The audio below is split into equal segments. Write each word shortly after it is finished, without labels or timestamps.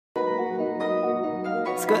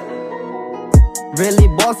Really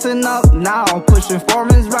bossing up now, pushing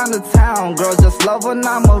formats round the town. Girl just love when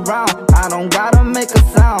I'm around. I don't gotta make a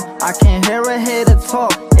sound, I can hear a hater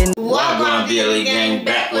talk. Welcome BLE Gang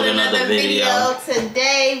back with another video.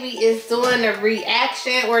 Today we is doing a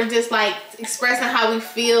reaction. We're just like expressing how we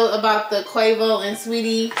feel about the QUAVO and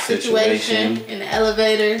SAWEETIE situation in the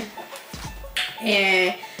elevator.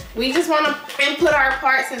 And we just want to input our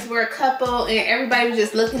part since we're a couple and everybody was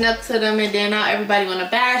just looking up to them, and then now everybody want to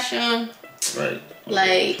bash them. Right.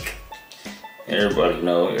 Like, everybody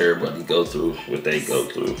know, everybody go through what they go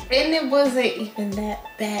through. And it wasn't even that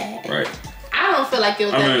bad. Right. I don't feel like it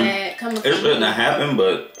was that bad. It shouldn't have happened,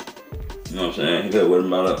 but you know what I'm saying? He got worried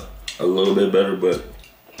about a little bit better, but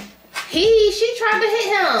she tried to hit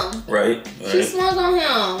him. Right. She swung on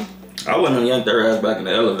him. I wouldn't have yanked her ass back in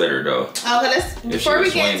the elevator though. Okay, before we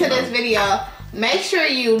get into this video, make sure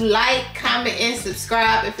you like, comment, and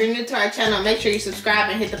subscribe. If you're new to our channel, make sure you subscribe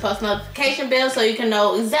and hit the post notification bell so you can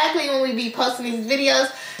know exactly when we be posting these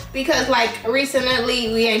videos. Because like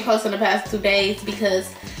recently, we ain't posting the past 2 days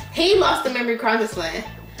because he lost the memory card this one.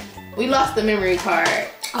 We lost the memory card.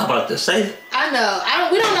 I'm about to say. I know.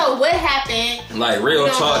 We don't know what happened. Like real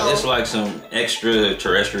talk, it's like some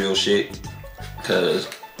extraterrestrial shit. Cause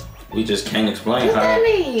we just can't explain what how. What that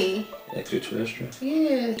mean? Extraterrestrial?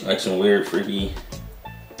 Yeah. Like some weird, freaky,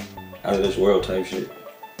 out of this world type shit.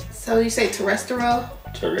 So you say terrestrial?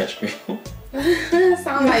 Terrestrial?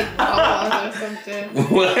 Sound like balls or something.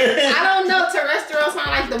 What? I don't know. Terrestrial sound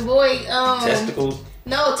like the boy. Testicles?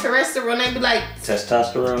 No, terrestrial. They be like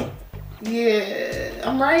testosterone. Yeah,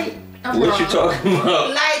 I'm right. I'm what wrong. You talking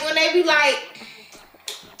about? Like when they be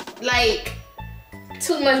like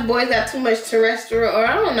too much boys got too much terrestrial, or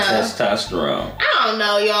I don't know. Testosterone. I don't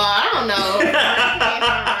know, y'all. I don't know.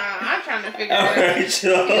 I'm trying to figure it out. Right, you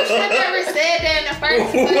should never said that in the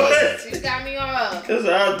first place. You got me off. Cause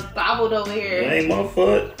I bobbled over here. It ain't my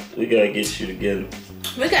fault. We gotta get you together.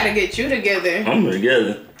 We gotta get you together. I'm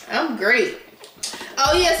together. I'm great.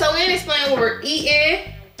 Oh yeah, so we didn't explain what we're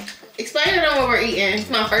eating. Explain to them what we're eating. It's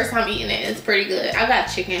my first time eating it. It's pretty good. I got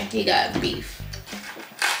chicken. He got beef.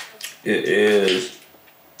 It is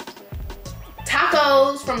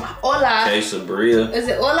tacos from Hola. Quesabria. Is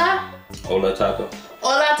it Hola? Hola Taco.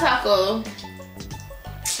 Hola Taco.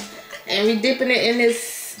 And we dipping it in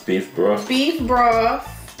this beef broth. Beef broth.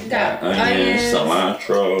 Got onions,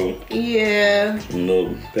 cilantro. Yeah. Some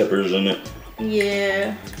little peppers in it.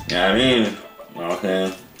 Yeah. Yeah, I mean,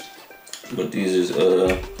 okay. But these is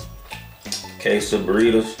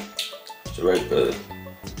quesabritas. It's like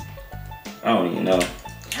I don't even know.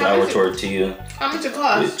 Flour tortilla. How much it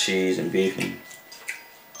cost? With cheese and beef and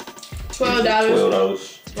 $12.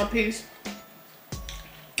 $12 a piece.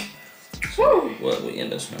 What we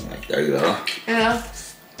end up spending like $30. Yeah.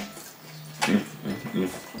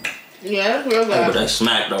 Yeah, that's real good. Oh, but that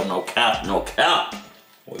smack though, no cap, no cap.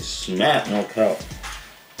 Boy, smack, no cap.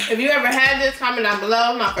 If you ever had this, comment down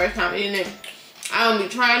below. My first time eating it. I don't be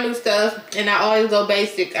trying new stuff, and I always go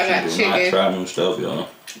basic. I got chicken. I try new stuff, y'all.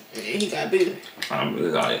 Yeah, he got beef. I'm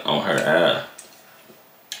really like on her ass.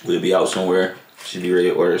 We'd be out somewhere. She'd be ready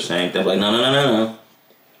to order the same thing. Like, no.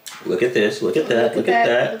 Look at this. Look at that. Look at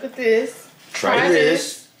that. Look at this. Try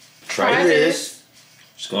this. Try this.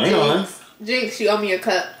 What's going on? Jinx, you owe me a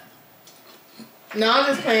cup. No, I'm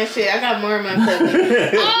just playing shit. I got more in my cup.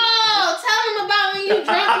 Oh, tell them about when you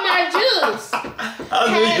drank my juice. I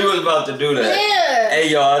knew you was about to do that. Yeah. Hey,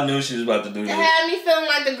 y'all, I knew she was about to do It that. had me feeling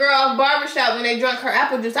like the girl at barbershop when they drank her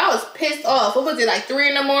apple juice. I was pissed off. What was it, like 3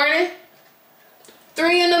 in the morning?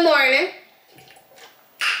 3 in the morning.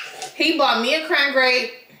 He bought me a cran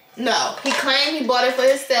grape. No, he claimed he bought it for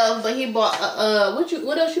himself, but he bought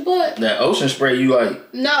what else you bought? That ocean spray you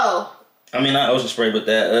like? No. I mean, not ocean spray, but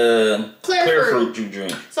that clear fruit you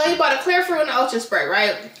drink. So he bought a clear fruit and an ocean spray,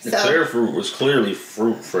 right? The clear fruit was clearly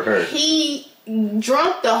fruit for her. He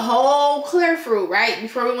drunk the whole clear fruit, right,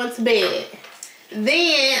 before we went to bed.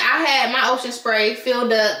 Then I had my ocean spray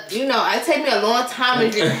filled up. You know, it take me a long time to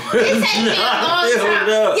drink. It take me a long time.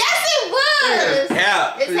 Yes, it was.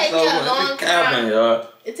 It takes me a long time.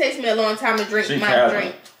 It takes me a long time to drink my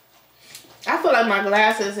drink. I feel like my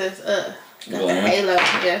glasses is got the halo.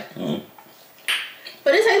 Yeah.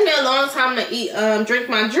 But it takes me a long time to eat, drink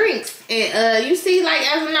my drinks. And you see, like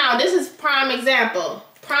as of now, this is prime example.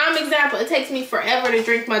 Prime example. It takes me forever to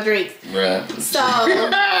drink my drinks. Right. So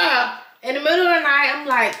in the middle of the night, I'm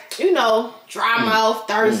like, you know, dry mouth,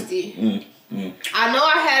 thirsty. I know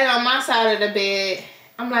I had it on my side of the bed.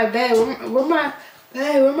 I'm like, babe, where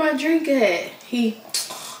my drink at? He,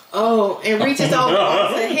 and reaches over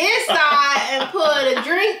to his side and pull a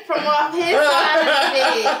drink from off his side of the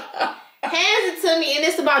bed. Hands it to me, and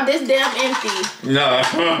it's about this damn empty. No.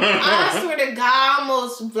 I swear to God, I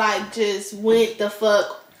almost like just went the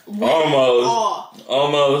fuck. Almost.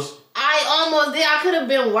 I almost did. I could have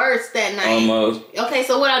been worse that night. Almost. Okay,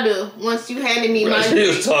 so what I do once you handed me my? She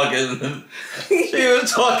was talking. She was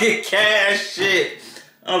talking cash shit.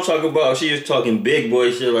 I'm talking about. She was talking big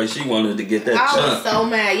boy shit like she wanted to get that. I was so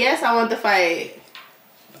mad. Yes, I wanted to fight.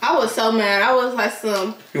 I was so mad. I was like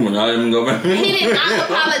He would not even go back. He did not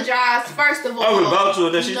apologize, first of all. I was about to,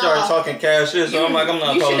 and then she started talking cash shit, so I'm like, I'm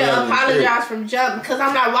not apologizing. You should have apologized from jump, because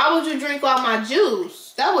I'm like, why would you drink all my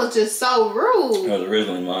juice? That was just so rude. That was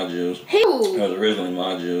originally my juice. He left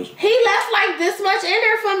like this much in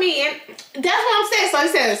there for me, and that's what I'm saying. So he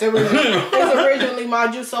said, it's originally my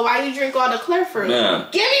juice, so why you drink all the clear fruit? Nah.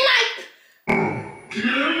 Give me my...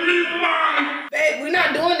 Babe, we're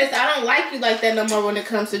not doing this. I don't like you like that no more when it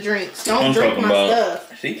comes to drinks. Don't drink my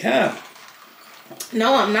stuff. She can't.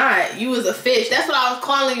 No, I'm not. You was a fish. That's what I was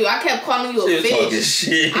calling you. I kept calling you a fish. Talking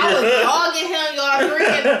shit. I was dogging him,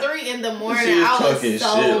 y'all, 3 in the morning. I was talking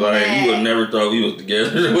so shit. mad. Like, you would never thought we was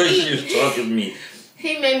together the way she was talking to me.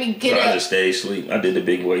 He made me get up. I just stayed asleep. I did the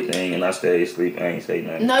big boy thing and I stayed asleep. I ain't say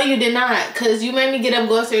nothing. No, you did not. Because you made me get up,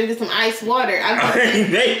 go upstairs and get some ice water. I go upstairs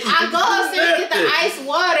and get the ice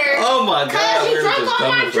water. Oh my God. Because you drunk all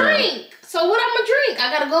my drink. So what I'm going to drink? I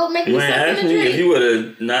got to go make me something to drink. If you would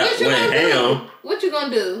have not went ham. What you gonna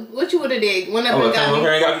do? What you would have did? Whenever I came up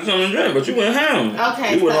here and got you something to drink, but you went ham.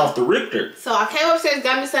 Okay. You went off the Richter. So I came upstairs,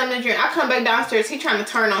 got me something to drink. I come back downstairs. He trying to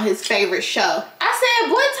turn on his favorite show. I said,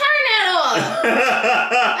 boy, turn that off.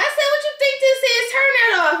 I said, what you think this is? Turn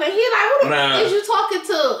that off. And he like, who the fuck is you talking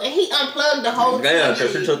to? And he unplugged the whole TV. Yeah,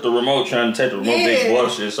 because she took the remote trying to take the remote big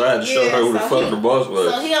boss shit, so I had to show her who the fuck the boss was.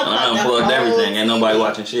 So he unplugged everything. Ain't nobody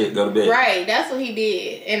watching shit. Go to bed. Right, that's what he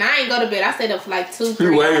did. And I ain't go to bed. I stayed up for like 2, 3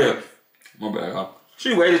 You waited. hours. My bad, huh?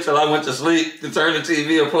 She waited till I went to sleep to turn the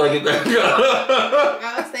TV and plug it back up.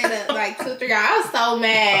 I was staying up like 2, 3 hours. I was so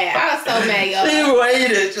mad. Y'all. She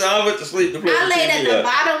waited till I went to sleep to plug the TV. I laid at the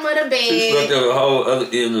bottom of the bed. She slept at the whole other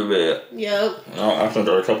end of the bed. Yep. I sent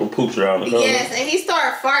her a couple poops around the cover. Yes, and he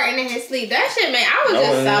started farting in his sleep. That shit, man, I was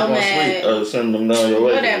just so mad. Sending them down your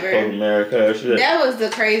way. Whatever. That was the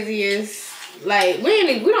craziest. Like,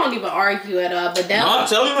 we don't even argue at all, but that I'm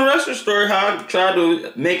telling the rest of the story how I tried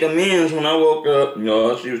to make amends when I woke up. You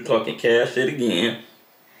know, she was talking cash shit again.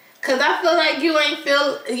 Cause I feel like you ain't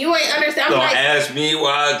understand. Don't ask me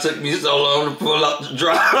why it took me so long to pull up the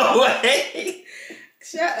driveway.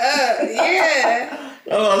 Shut up, yeah.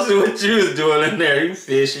 Oh, I see what you was doing in there. You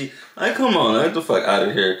fishy. Like, come on, get the fuck out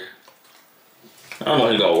of here. I'm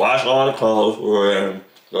gonna go wash all the clothes for her and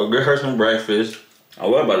go get her some breakfast. I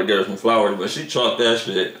was about to get her some flowers, but she chalked that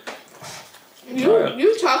shit.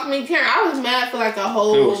 You talked me, Karen. I was mad for like a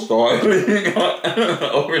whole... It was starving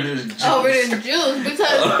over this juice. Over this juice, because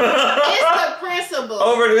it's the principle.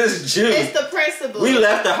 Over this juice. It's the principle. We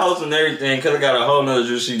left the house and everything. Could have got a whole nother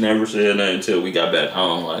juice. She never said nothing until we got back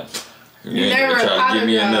home. Like, you ain't never try to give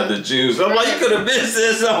me another juice. I'm like, you could have been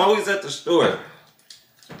said something. I was at the store.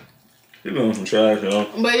 You doing some trash, y'all.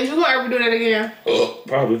 But if you gonna ever do that again?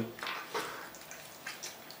 Probably.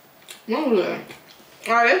 Alright,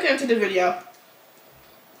 let's get into the video.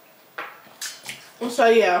 So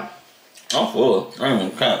yeah. I'm full. I ain't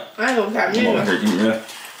gonna cap. I ain't gonna cap I'm over here eating that.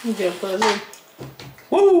 You get pussy.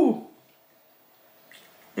 Woo!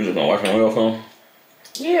 You just gonna watch my wheel phone?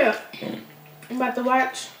 Yeah. I'm about to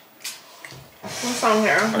watch. What's on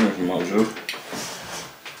here? I need some more juice.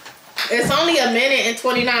 It's only 1 minute and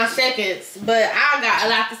 29 seconds, but I got a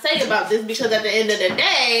lot to say about this because at the end of the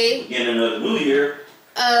day, Beginning of the new year.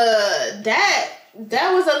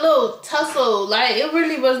 that was a little tussle. Like, it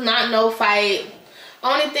really was not no fight.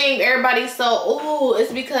 Only thing everybody's so,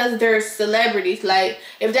 it's because they're celebrities. Like,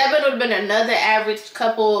 if that would have been another average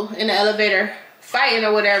couple in the elevator fighting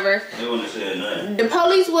or whatever, They wouldn't have said nothing. the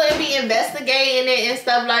police wouldn't be investigating it and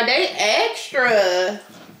stuff like that. They extra.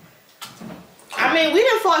 I mean, we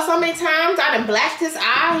done fought so many times. I done blacked his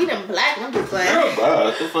eye. He done blacked. I'm just playing. Girl, bye.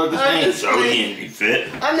 What the fuck this ain't Jody and be fit.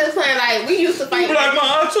 I'm just playing. Like, we used to fight. You black my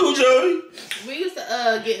eye too, Jody. We used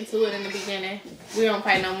to get into it in the beginning. We don't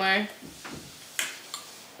fight no more.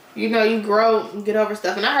 You know, you grow, get over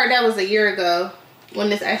stuff. And I heard that was a year ago when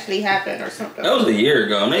this actually happened or something. That was a year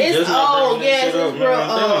ago. And they It's just not old. bringing this Yes, shit up, it's real man.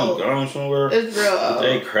 They done old. gone somewhere. It's real old.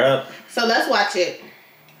 They crap. So let's watch it.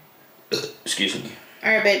 Excuse me.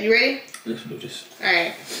 All right, babe. You ready? Let's do this. All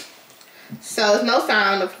right. So it's no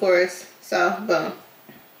sound, of course. So boom.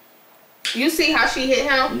 You see how she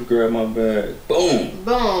hit him? You grab my bag. Boom.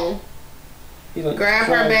 Boom. He's like, Grab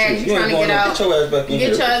her bag. You trying to get out. Get your ass back in here.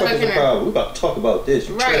 Get your ass back in there. We about to talk about this.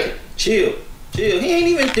 You Right. Chill. Chill, he ain't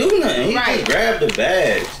even do nothing. He just grabbed the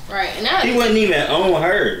bags. Right. And now he wasn't even on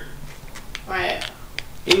her. Right.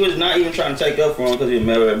 He was not even trying to take up for him because he was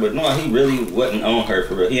mad with her. But no, he really wasn't on her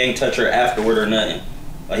for real. He ain't touch her afterward or nothing.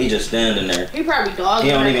 Like, he just standing there. He probably dogging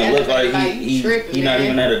her. He don't even look like he tripping, not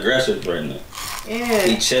even that aggressive right now. Yeah.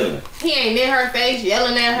 He chilling. He ain't in her face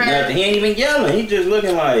yelling at her. Nothing. He ain't even yelling. He just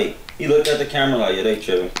looking like, he looked at the camera like, yeah, they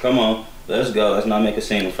chilling. Come on, let's go. Let's not make a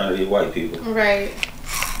scene in front of these white people. Right.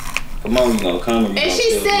 Come on, you gonna come or you and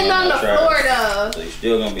she's sitting on the floor though. So you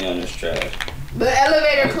still gonna be on this trash. The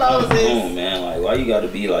elevator closes. Come on, man. Like, why you gotta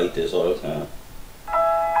be like this all the time?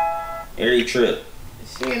 Every trip.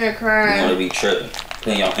 She in there crying. You wanna be tripping.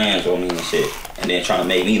 Putting your hands on me and shit. And then trying to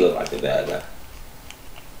make me look like the bad guy.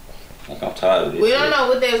 Like, I'm tired of this. We don't know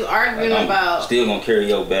what they was arguing about. Still gonna carry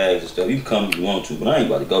your bags and stuff. You can come if you want to, but I ain't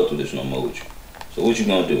about to go through this no more with you. So what you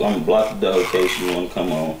gonna do? I'm gonna block the door in case you wanna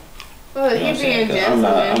come on. Well, you being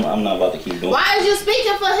gentleman. I'm not about to keep doing. Why is you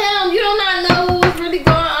speaking for him? You do not know what's really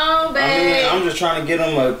going on, babe. I mean, I'm just trying to get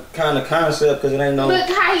him a kind of concept because it ain't no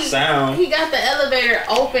sound. He got the elevator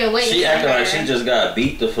open waiting. She acting like she just got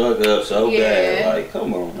beat the fuck up so bad. Like,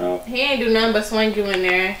 come on now. He ain't do nothing but swing you in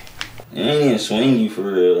there. He ain't even swing you for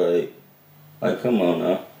real. Like, come on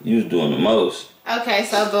now. You was doing the most. Okay,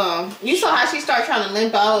 so boom. You saw how she started trying to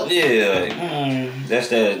limp out? Yeah, like, that's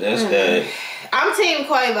that. I'm team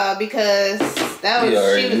QUAVO because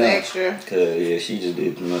she was extra. Cause yeah, she just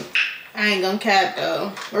did too much. I ain't gonna cap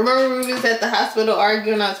though. Remember we was at the hospital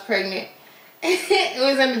arguing I was pregnant? It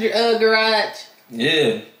was in the garage.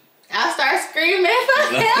 Yeah. I started screaming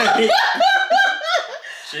for help.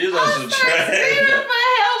 She was on some trash.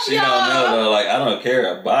 She don't know though. Like, I don't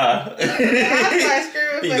care. Bye. I started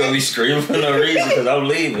screaming. You gonna be screaming for no reason because I'm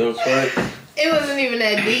leaving. It wasn't even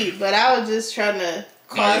that deep, but I was just trying to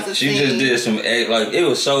cause a She scene. just did some like it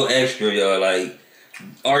was so extra, y'all. Like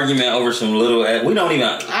argument over some little. We don't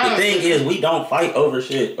even. The thing is, we don't fight over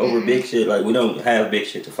shit, over big shit. Like, we don't have big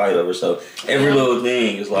shit to fight over. So every little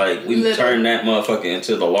thing is like we turn that motherfucker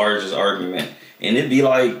into the largest argument, and it'd be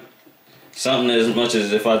like something as much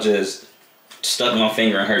as if I just stuck my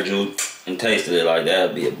finger in her juice and tasted it. Like,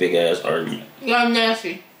 that'd be a big ass argument. You're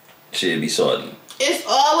nasty. Shit'd be salty. It's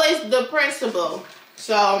always the principle.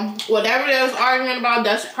 So whatever they was arguing about,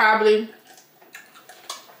 that's probably,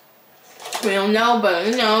 we don't know, but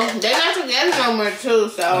you know, they're not together no more too.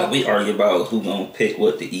 So we argue about who gonna pick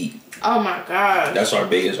what to eat. Oh my god, that's our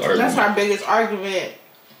biggest argument. That's our biggest argument.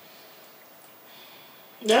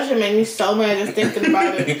 That should make me so mad just thinking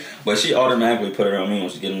about it. But she automatically put it on me when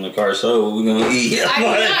she get in the car. So what we gonna eat?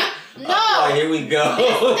 No. Here we go.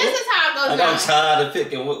 This is how it goes down. I'm tired of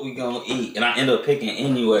picking what we gonna eat, and I end up picking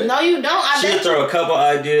anyway. No, you don't. She'll throw a couple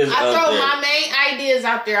ideas out there. I throw my main ideas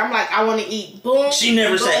out there. I'm like, I want to eat. Boom. She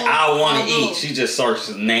never boom, said I want to boom. eat. She just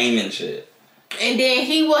starts naming shit. And then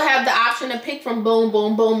he will have the option to pick from boom,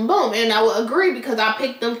 boom, boom, boom, and I would agree because I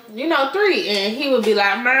picked them, 3, and he would be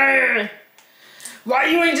like, man, why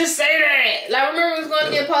you ain't just say that? Like, remember we was going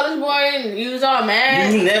to get Polish boy and you was all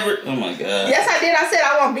mad? You never, oh my God. Yes, I did. I said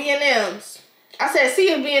I want B&M's. I said,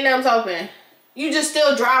 see if B&M's open. You just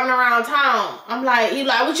still driving around town. I'm like, he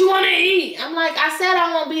like, what you want to eat? I'm like, I said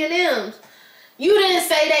I want B&M's. You didn't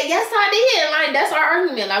say that. Yes, I did. Like, that's our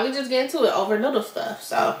argument. Like, we just get into it over little stuff.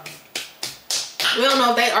 So, we don't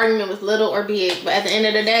know if that argument was little or big. But at the end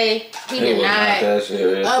of the day, he did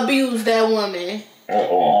not abuse that woman at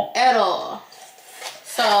all.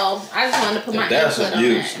 So, I just wanted to put my that's input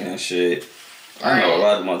abuse on that. And shit. I know a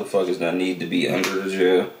lot of motherfuckers that need to be under the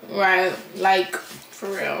jail. Right. Like, for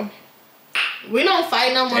real. We don't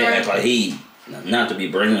fight no more. They act like he, not to be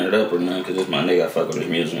bringing it up or nothing, because it's my nigga, I fuck with his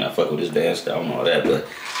music, I fuck with his dance style and all that, but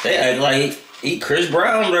they act like he Chris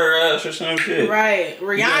Brown their ass or some shit. Right.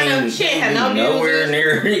 Rihanna, shit, had no music. Nowhere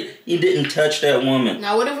near, he didn't touch that woman.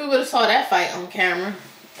 Now, what if we would have saw that fight on camera?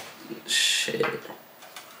 Shit.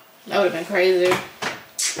 That would have been crazy.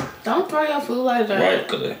 Don't throw your food like that. Right,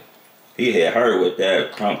 because he had her with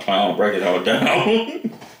that clown breaking all down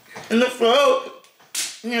in the floor.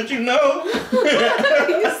 Don't you know?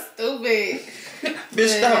 You stupid.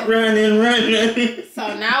 Bitch, stop running.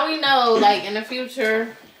 So now we know, like, in the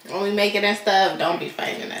future, when we make it and stuff, don't be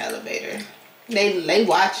fighting in the elevator. They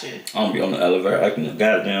watching. I don't be on the elevator acting a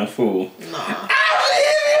goddamn fool. No. I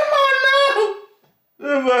don't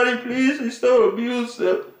leave him on now. Somebody, please, he's so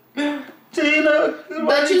abusive. Tina.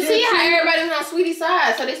 But you see how everybody's on Sweetie's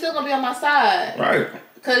side, so they still gonna be on my side. Right.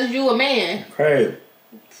 Cause you a man. Crazy.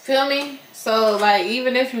 Feel me? So like,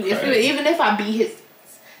 even if I beat his,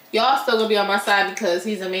 y'all still gonna be on my side because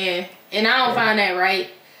he's a man, and I don't find that right.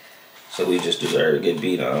 So we just deserve to get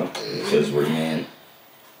beat on because we're men.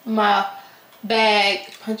 bag,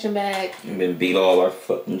 punching bag. You've been beat all our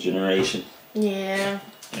fucking generation. Yeah.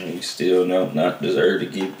 And you still not deserve to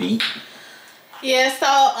get beat. Yeah, so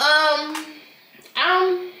I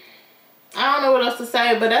don't know what else to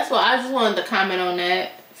say, but that's what I just wanted to comment on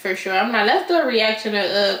that for sure. Let's do a reaction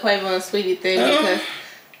to QUAVO and SAWEETIE thing because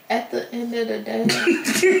at the end of the day,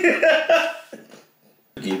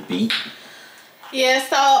 get beat. Yeah,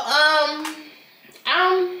 so I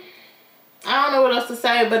don't know what else to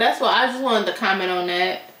say, but that's what I just wanted to comment on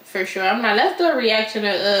that for sure. Let's do a reaction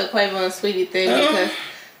to QUAVO and SAWEETIE thing because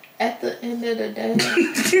at the end of the day,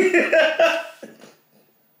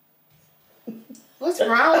 what's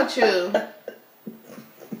wrong with you?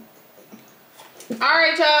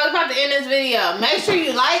 Alright, y'all, about to end this video. Make sure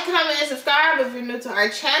you like, comment, and subscribe if you're new to our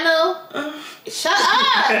channel. Shut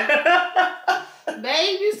up!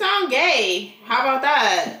 Babe, you sound gay. How about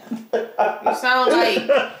that? You sound like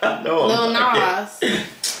Lil Nas.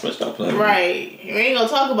 Let's stop playing. Right. We ain't gonna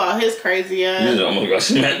talk about his crazy ass. You almost got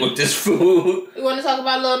smacked with this food. You wanna talk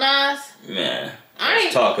about Lil Nas? Man.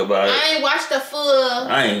 Let's talk about it. I ain't watched the full.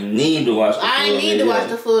 I ain't need to watch the full video. I ain't need to watch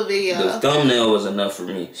the full video. The thumbnail was enough for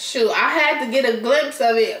me. Shoot, I had to get a glimpse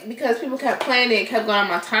of it because people kept playing it and kept going on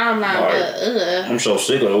my timeline. But I'm so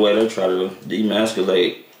sick of the way they try to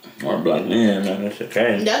demasculate our black men, man. That's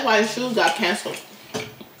okay. That's why his shoes got canceled.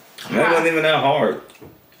 That wasn't even that hard.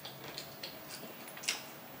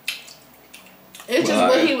 It's just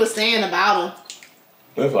what he was saying about him.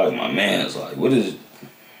 It's like my man is like, what is...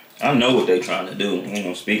 I know what they trying to do. I ain't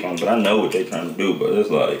gonna speak on it, but I know what they trying to do. But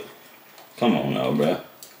it's like, come on now, bruh.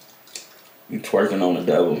 You twerking on the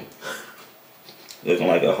devil. Looking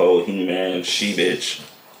like a whole He-Man she-bitch.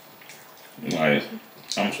 Like,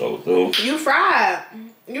 I'm so through. You fried.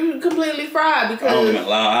 You completely fried because...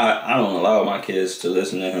 I don't allow my kids to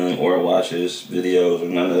listen to him or watch his videos or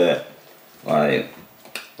none of that. Like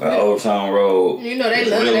Old Town Road. You know they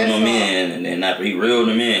love that song. In, and then after he reeled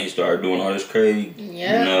them in, he started doing all this crazy, you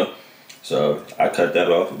know. So I cut that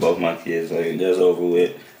off with both my kids. Like, that's over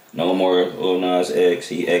with. No more Lil Nas X.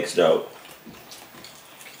 He X'd out.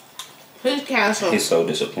 He's canceled. He's so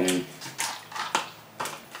disappointed.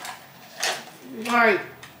 Alright.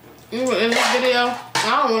 In this video,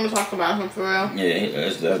 I don't want to talk about him for real. Yeah,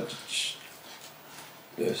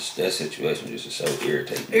 that situation just is so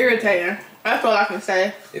irritating. Irritating. That's all I can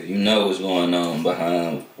say. If you know what's going on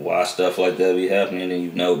behind why stuff like that be happening, then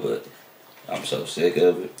you know, but I'm so sick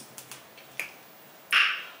of it.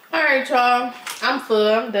 Alright, y'all. I'm full.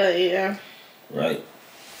 I'm done eating. Right.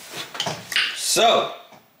 So,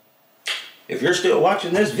 if you're still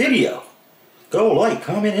watching this video, go like,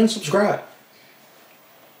 comment, and subscribe.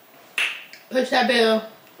 Push that bell.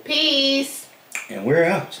 Peace. And we're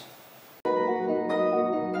out.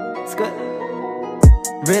 It's good.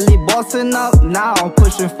 Really bossing up now,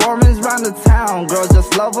 pushing formats round the town. Girl,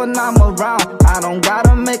 just love when I'm around. I don't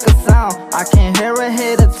gotta make a sound, I can't hear a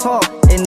hater talk.